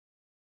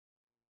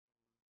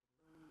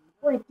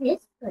For this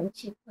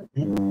country.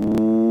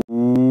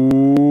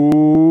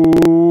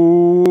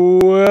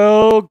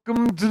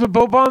 Welcome to the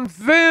Pope on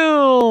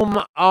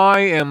Film. I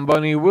am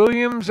Bunny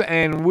Williams,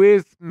 and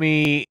with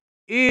me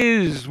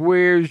is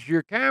where's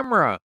your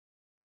camera?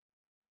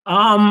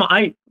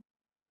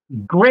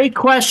 Great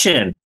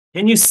question.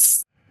 Can you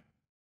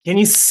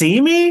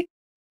see me?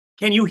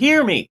 Can you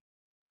hear me?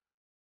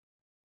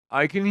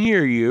 I can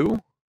hear you.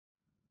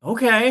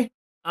 Okay.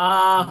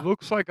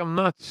 Looks like I'm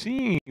not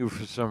seeing you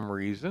for some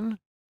reason.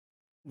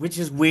 Which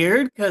is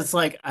weird because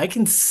like I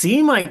can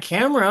see my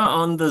camera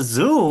on the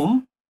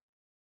Zoom.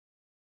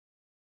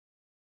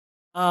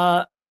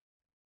 Blur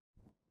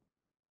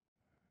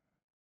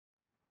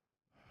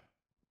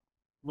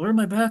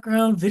my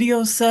background,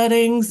 video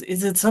settings.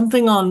 Is it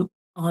something on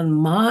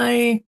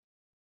my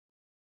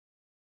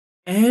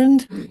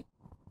end?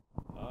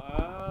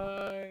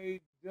 I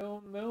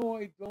don't know.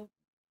 I don't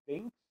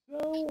think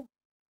so.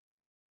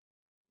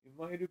 It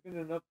might have been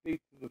an update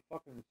to the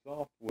fucking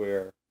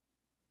software.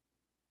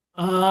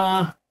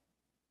 Uh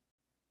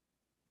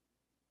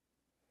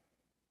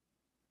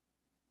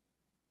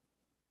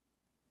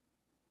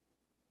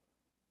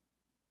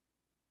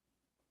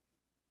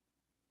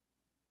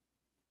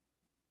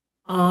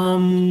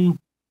um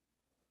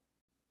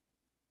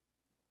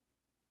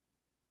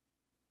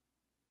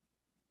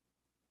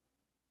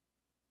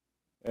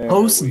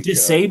Post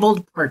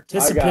disabled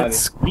participant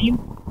screen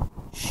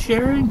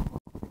sharing?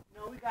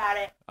 No, we got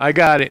it. I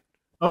got it.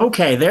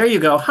 Okay, there you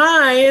go.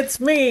 Hi, it's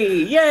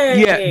me.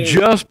 Yay! Yeah,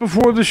 just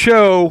before the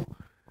show,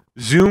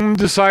 Zoom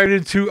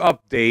decided to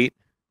update.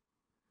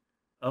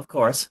 Of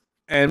course.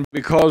 And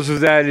because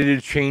of that, it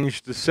had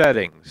changed the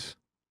settings.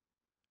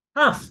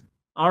 Huh.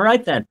 All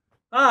right then.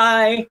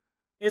 Hi,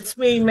 it's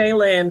me,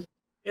 Maylin.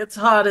 It's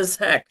hot as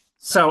heck.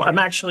 So I'm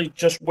actually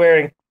just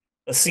wearing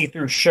a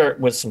see-through shirt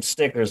with some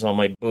stickers on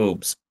my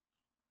boobs.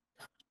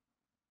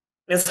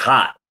 It's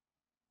hot.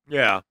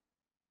 Yeah.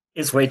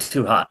 It's way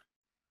too hot.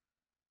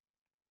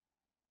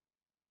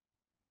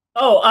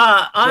 Oh,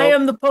 I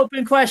am the Pope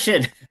in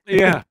question.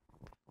 Yeah.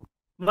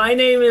 My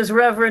name is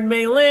Reverend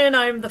Maylin.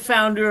 I'm the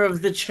founder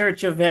of the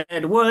Church of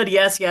Ed Wood.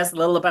 Yes, the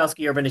Little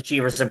Lebowski Urban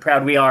Achievers, and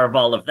proud we are of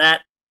all of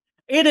that.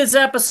 It is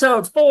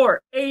episode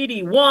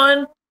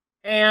 481,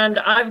 and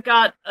I've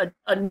got a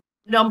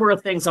number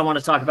of things I want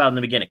to talk about in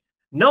the beginning.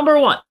 Number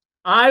one,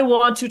 I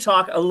want to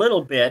talk a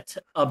little bit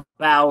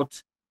about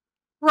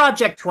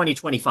Project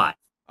 2025.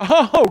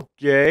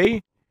 Okay.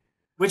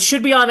 Which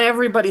should be on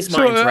everybody's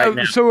minds right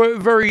now. So a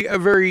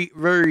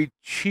very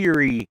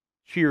cheery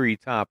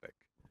topic.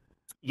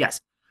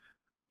 Yes.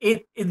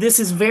 This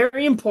is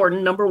very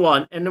important, number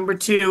one. And number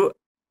two,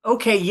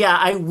 okay, yeah,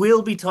 I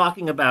will be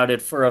talking about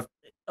it for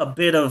a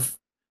bit of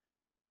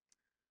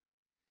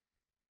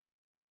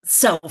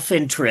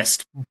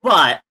self-interest,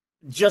 but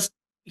just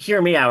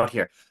hear me out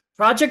here.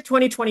 Project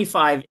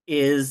 2025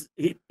 is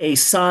a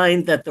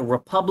sign that the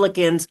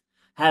Republicans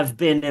have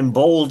been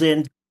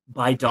emboldened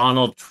by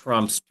Donald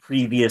Trump's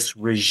previous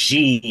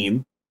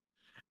regime.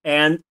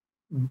 And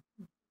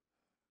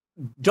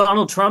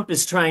Donald Trump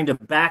is trying to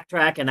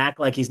backtrack and act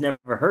like he's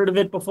never heard of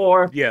it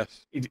before.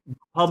 Yes.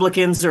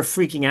 Republicans are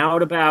freaking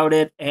out about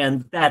it,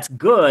 and that's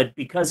good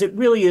because it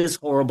really is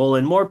horrible,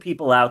 and more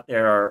people out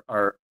there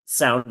are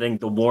sounding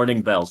the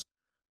warning bells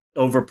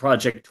over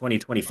Project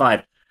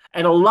 2025.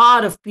 And a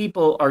lot of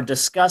people are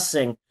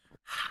discussing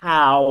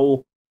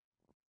how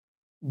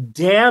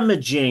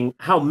damaging,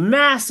 how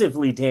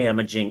massively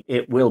damaging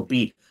it will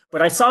be.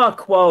 But I saw a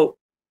quote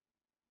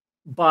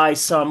by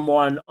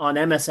someone on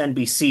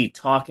MSNBC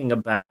talking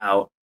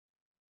about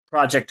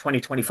Project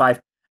 2025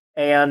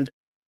 and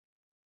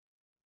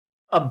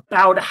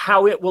about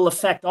how it will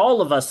affect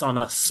all of us on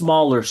a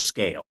smaller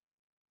scale.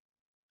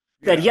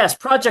 Yeah. That yes,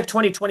 Project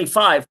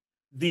 2025,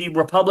 the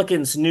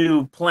Republicans'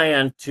 new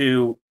plan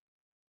to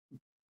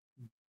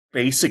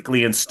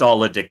basically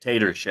install a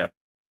dictatorship.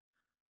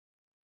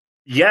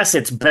 Yes,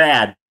 it's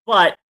bad,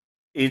 but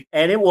it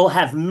will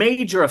have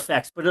major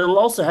effects, but it'll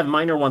also have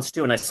minor ones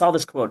too. And I saw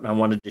this quote and I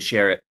wanted to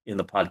share it in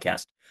the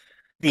podcast.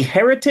 The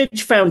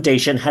Heritage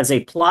Foundation has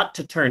a plot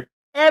to turn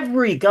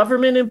every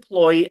government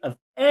employee of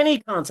any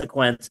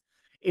consequence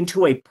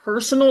into a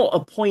personal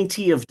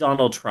appointee of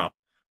Donald Trump.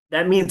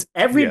 That means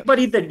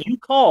everybody that you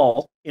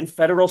call in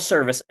federal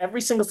service,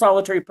 every single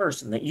solitary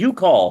person that you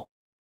call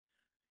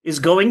is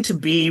going to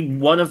be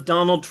one of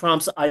Donald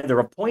Trump's either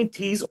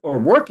appointees or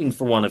working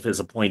for one of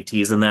his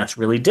appointees, and that's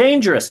really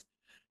dangerous.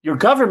 Your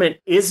government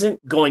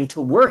isn't going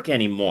to work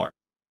anymore.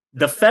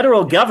 The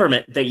federal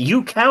government that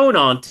you count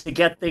on to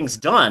get things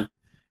done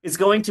is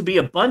going to be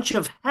a bunch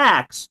of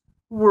hacks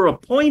who were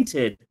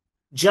appointed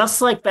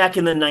just like back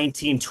in the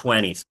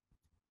 1920s.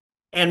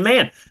 And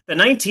man, the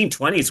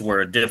 1920s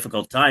were a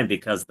difficult time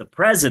because the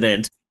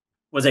president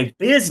was a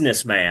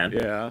businessman.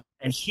 Yeah.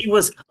 And he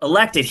was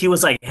elected. He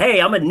was like,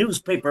 hey, I'm a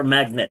newspaper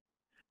magnate.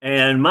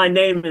 And my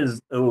name is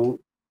Warren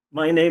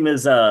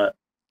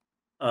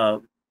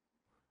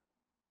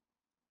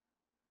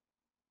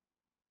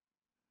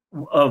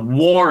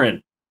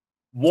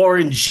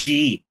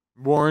G.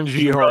 Warren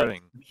G.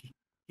 Harding.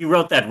 He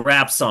wrote that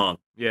rap song.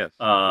 Yes.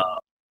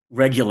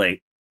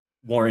 regulate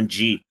Warren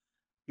G.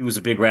 He was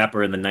a big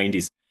rapper in the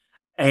 90s.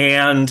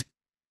 And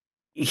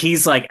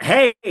he's like,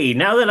 hey,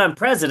 now that I'm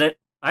president,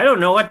 I don't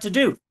know what to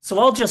do. So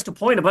I'll just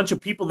appoint a bunch of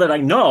people that I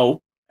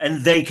know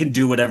and they can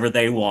do whatever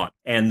they want.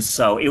 And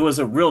so it was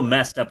a real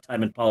messed up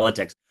time in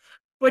politics.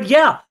 But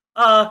yeah,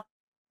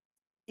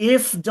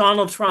 if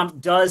Donald Trump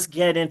does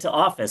get into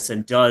office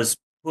and does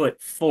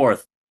put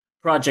forth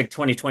Project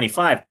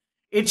 2025,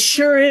 it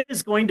sure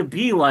is going to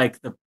be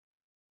like the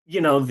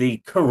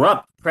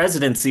corrupt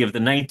presidency of the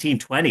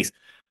 1920s.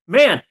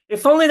 Man,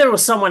 if only there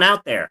was someone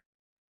out there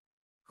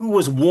who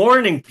was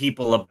warning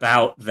people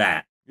about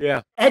that,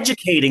 Yeah.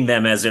 educating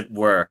them, as it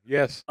were,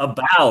 Yes.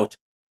 about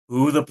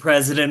who the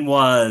president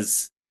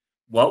was,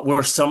 what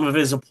were some of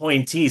his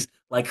appointees,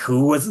 like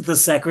who was the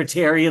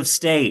Secretary of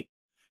State,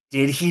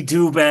 did he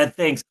do bad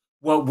things,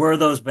 what were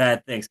those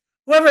bad things?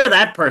 Whoever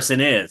that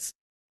person is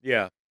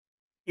Yeah.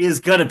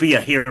 going to be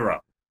a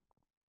hero.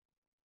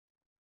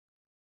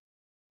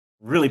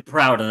 Really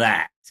proud of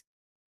that.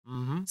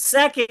 Mm-hmm.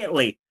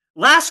 Secondly,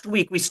 last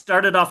week we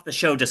started off the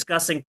show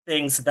discussing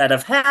things that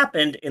have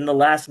happened in the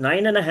last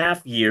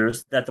 9.5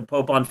 years that the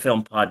Pope on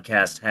Film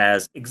podcast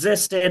has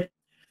existed.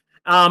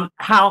 Let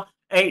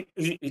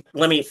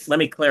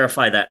me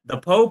clarify that. The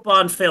Pope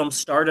on Film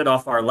started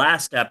off our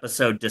last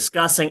episode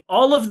discussing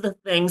all of the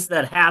things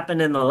that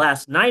happened in the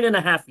last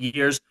 9.5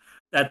 years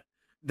that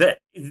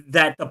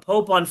the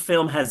Pope on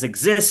Film has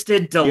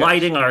existed,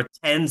 delighting our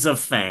tens of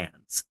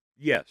fans.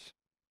 Yes.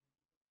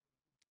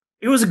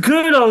 It was a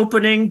good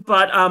opening,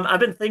 but I've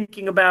been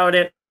thinking about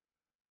it.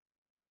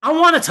 I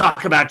want to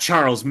talk about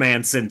Charles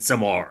Manson some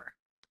more.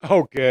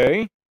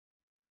 Okay.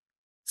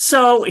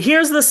 So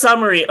here's the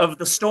summary of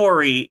the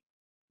story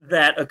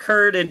that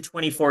occurred in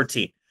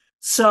 2014.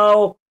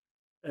 So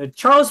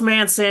Charles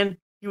Manson,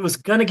 he was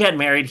going to get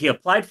married. He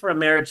applied for a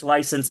marriage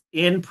license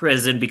in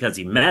prison because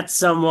he met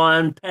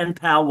someone, pen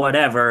pal,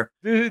 whatever.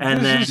 This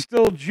is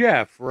still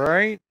Jeff,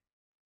 right?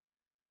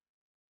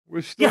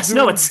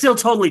 No, it's still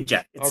totally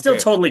Jeff. It's still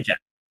totally Jeff.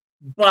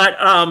 But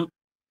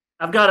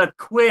I've got a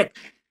quick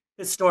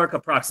historic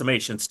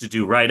approximations to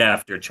do right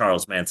after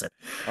Charles Manson.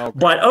 Okay.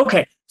 But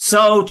okay,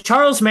 so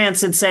Charles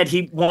Manson said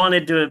he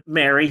wanted to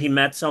marry. He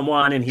met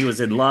someone and he was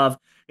in love.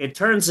 It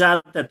turns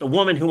out that the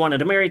woman who wanted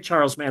to marry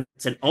Charles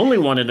Manson only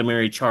wanted to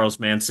marry Charles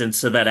Manson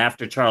so that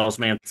after Charles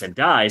Manson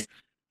dies,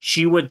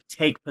 she would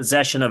take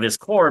possession of his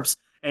corpse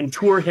and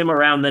tour him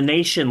around the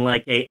nation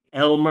like a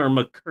Elmer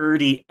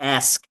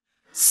McCurdy-esque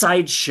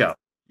sideshow.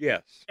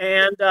 Yes.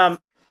 And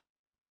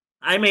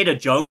I made a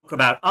joke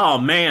about, oh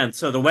man,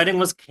 so the wedding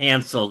was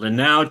canceled and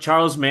now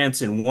Charles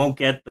Manson won't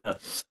get the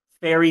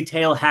fairy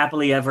tale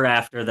happily ever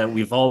after that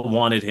we've all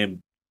wanted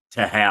him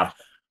to have.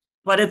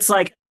 But it's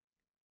like,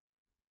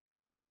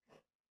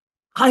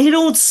 I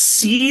don't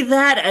see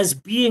that as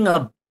being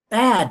a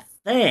bad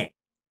thing.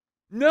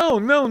 No,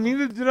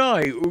 neither did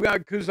I.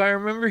 Because I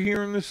remember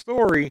hearing the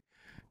story,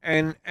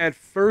 and at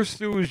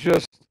first it was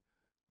just,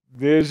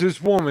 there's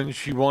this woman,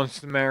 she wants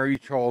to marry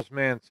Charles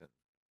Manson.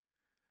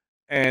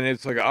 And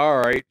it's like, all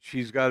right,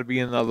 she's got to be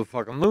another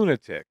fucking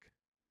lunatic.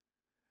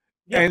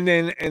 Yeah. And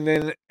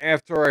then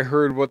after I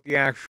heard what the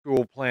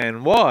actual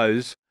plan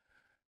was,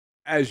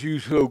 as you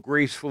so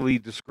gracefully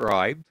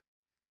described,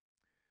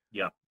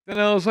 yeah, then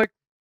I was like,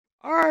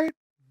 all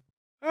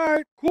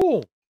right,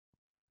 cool.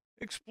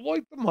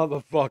 Exploit the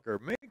motherfucker,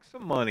 make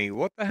some money.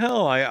 What the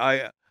hell?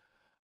 I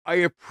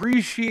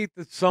appreciate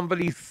that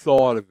somebody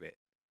thought of it.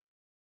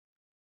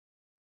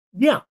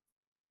 Yeah,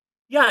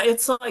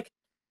 it's like,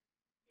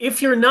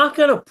 if you're not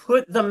going to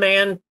give the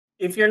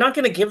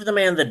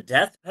man the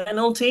death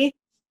penalty,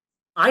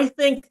 I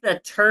think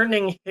that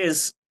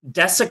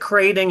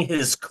desecrating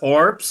his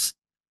corpse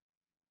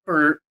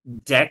for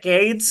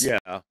decades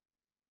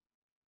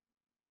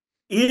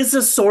is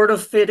a sort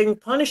of fitting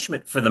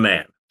punishment for the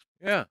man.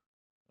 Yeah.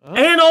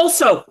 And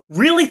also,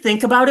 really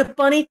think about it,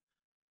 Bunny.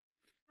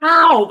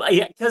 How?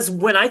 Because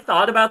when I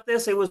thought about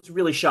this, it was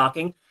really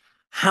shocking.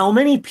 How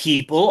many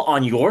people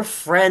on your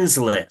friends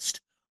list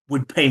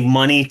would pay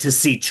money to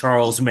see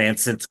Charles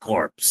Manson's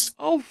corpse?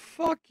 Oh,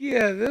 fuck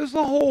yeah. There's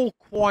a whole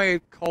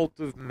quiet cult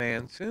of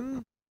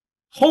Manson.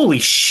 Holy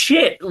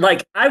shit.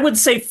 Like, I would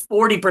say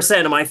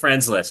 40% of my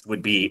friends list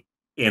would be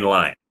in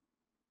line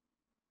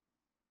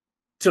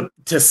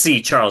to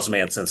see Charles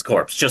Manson's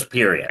corpse, just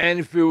period. And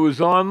if it was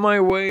on my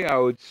way, I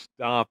would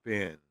stop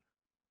in.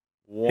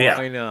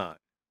 Why not?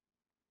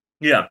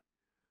 Yeah.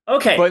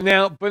 Okay. But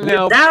now with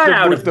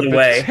the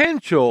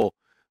potential,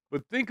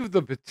 but think of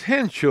the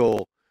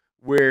potential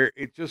where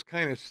it just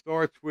kind of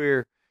starts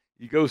where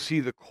you go see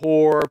the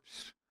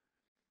corpse,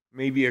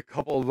 maybe a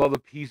couple of other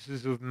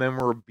pieces of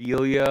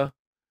memorabilia,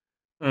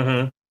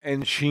 and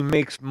she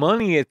makes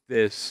money at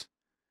this.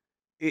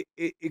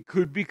 It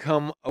could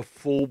become a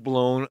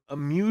full-blown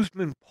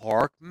amusement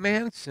park,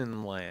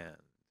 Manson Land.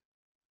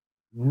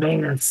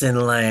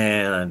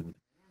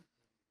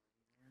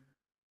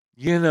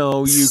 You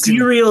know,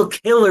 serial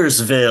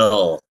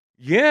killersville.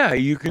 Yeah,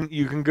 you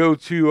can go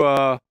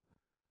to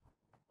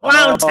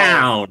Clown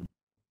Town.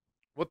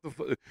 What the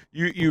fuck?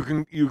 You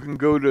can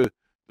go to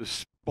the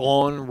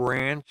Spawn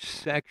Ranch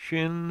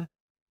section.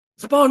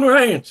 Spawn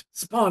Ranch.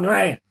 Spawn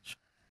Ranch.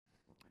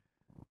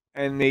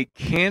 And they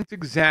can't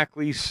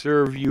exactly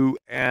serve you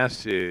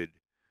acid,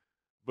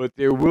 but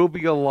there will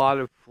be a lot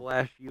of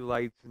flashy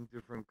lights in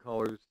different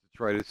colors to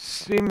try to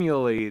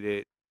simulate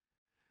it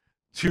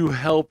to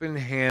help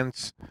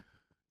enhance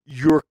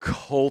your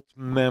cult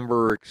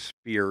member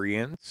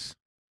experience.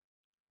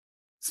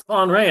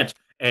 Spawn Ranch.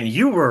 And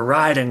you were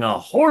riding a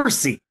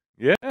horsey.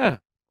 Yeah.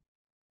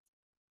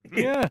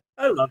 Yeah.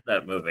 I love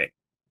that movie.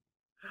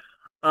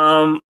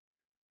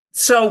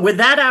 So with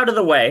that out of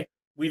the way,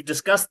 we've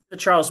discussed the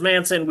Charles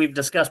Manson, we've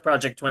discussed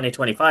Project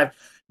 2025.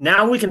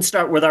 Now we can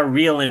start with our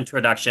real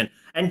introduction.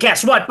 And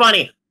guess what,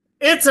 Bunny?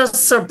 It's a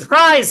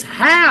surprise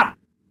hap.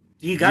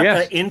 You got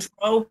Yes. the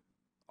intro?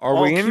 Are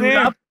all we in queued there?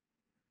 up?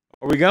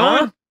 Are we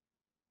going? Huh?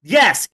 Yes,